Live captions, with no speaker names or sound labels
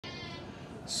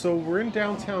So we're in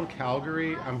downtown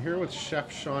Calgary. I'm here with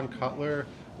Chef Sean Cutler.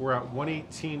 We're at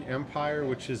 118 Empire,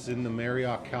 which is in the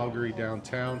Marriott Calgary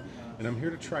downtown. And I'm here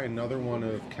to try another one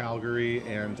of Calgary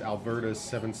and Alberta's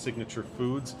 7 signature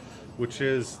foods, which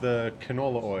is the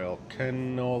canola oil.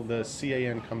 Canola, the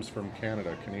CAN comes from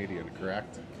Canada, Canadian,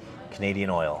 correct? Canadian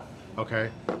oil. Okay.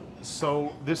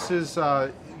 So this is,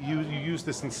 you use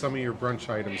this in some of your brunch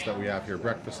items that we have here,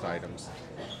 breakfast items.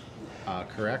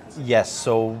 Correct? Yes,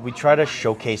 so we try to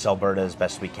showcase Alberta as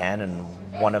best we can, and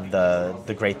one of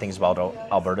the great things about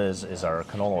Alberta is our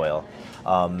canola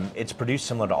oil. It's produced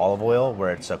similar to olive oil,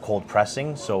 where it's a cold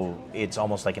pressing, so it's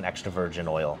almost like an extra virgin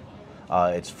oil.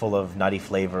 It's full of nutty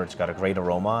flavor, it's got a great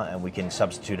aroma, and we can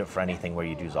substitute it for anything where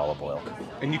you use olive oil.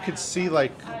 And you could see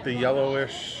like the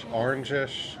yellowish,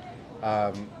 orangish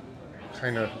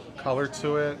kind of color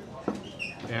to it.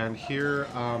 And here,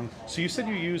 so you said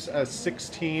you use a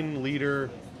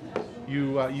 16-liter.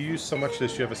 You use so much of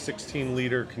this. You have a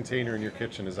 16-liter container in your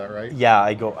kitchen. Is that right? Yeah,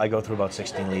 I go through about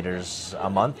 16 liters a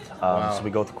month. Wow. So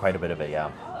we go through quite a bit of it.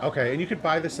 Yeah. Okay, and you could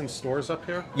buy this in stores up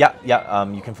here. Yeah.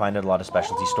 You can find it at a lot of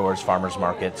specialty stores, farmers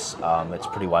markets. It's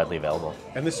pretty widely available.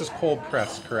 And this is cold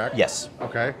pressed, correct? Yes.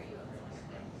 Okay.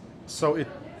 So it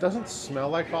doesn't smell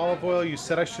like olive oil. You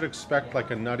said I should expect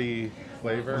like a nutty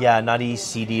flavor. Yeah, nutty,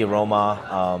 seedy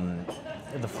aroma.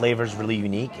 The flavor is really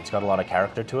unique. It's got a lot of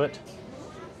character to it.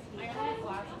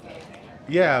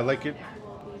 Yeah, like it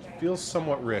feels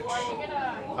somewhat rich.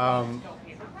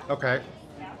 Okay.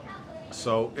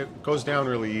 So it goes down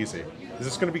really easy. Is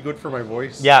this going to be good for my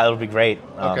voice? Yeah, it'll be great.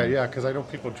 Okay, yeah, because I know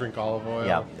people drink olive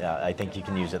oil. Yeah, I think you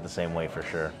can use it the same way for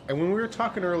sure. And when we were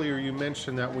talking earlier, you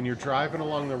mentioned that when you're driving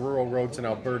along the rural roads in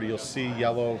Alberta, you'll see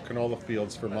yellow canola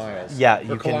fields for miles. Yeah,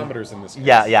 or kilometers in this case.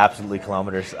 Yeah, absolutely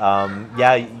kilometers.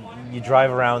 Yeah, you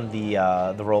drive around the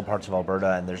rural parts of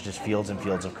Alberta, and there's just fields and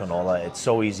fields of canola. It's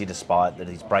so easy to spot.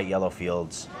 These bright yellow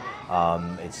fields.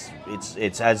 It's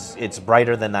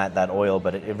brighter than that oil,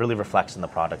 but it really reflects in the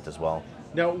product as well.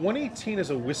 Now, 118 is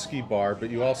a whiskey bar, but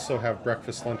you also have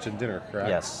breakfast, lunch, and dinner, correct?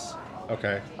 Yes.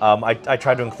 Okay. I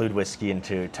try to include whiskey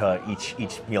into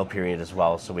each meal period as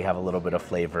well, so we have a little bit of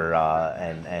flavor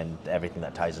and everything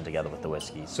that ties in together with the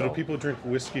whiskey. So do people drink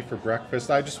whiskey for breakfast?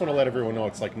 I just want to let everyone know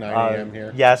it's like 9 a.m.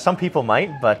 here. Yeah, some people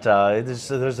might, but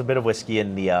there's a bit of whiskey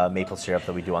in the maple syrup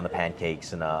that we do on the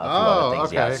pancakes and a few other things.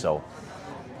 Okay. Yeah, so.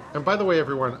 And by the way,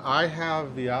 everyone, I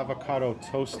have the avocado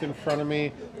toast in front of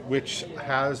me, which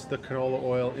has the canola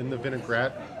oil in the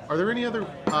vinaigrette. Are there any other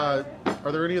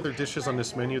dishes on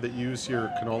this menu that use your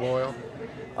canola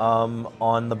oil?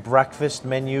 On the breakfast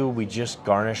menu, we just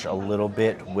garnish a little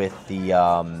bit with the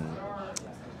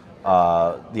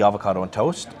avocado and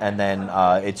toast, and then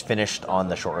it's finished on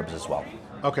the short ribs as well.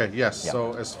 Okay, yes. Yeah.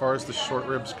 So as far as the short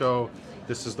ribs go,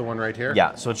 this is the one right here?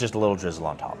 Yeah, so it's just a little drizzle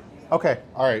on top. Okay,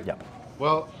 all right. Yeah.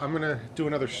 Well, I'm going to do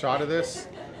another shot of this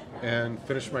and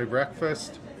finish my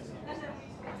breakfast.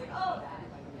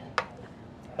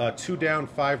 2 down,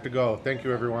 5 to go. Thank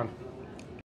you, everyone.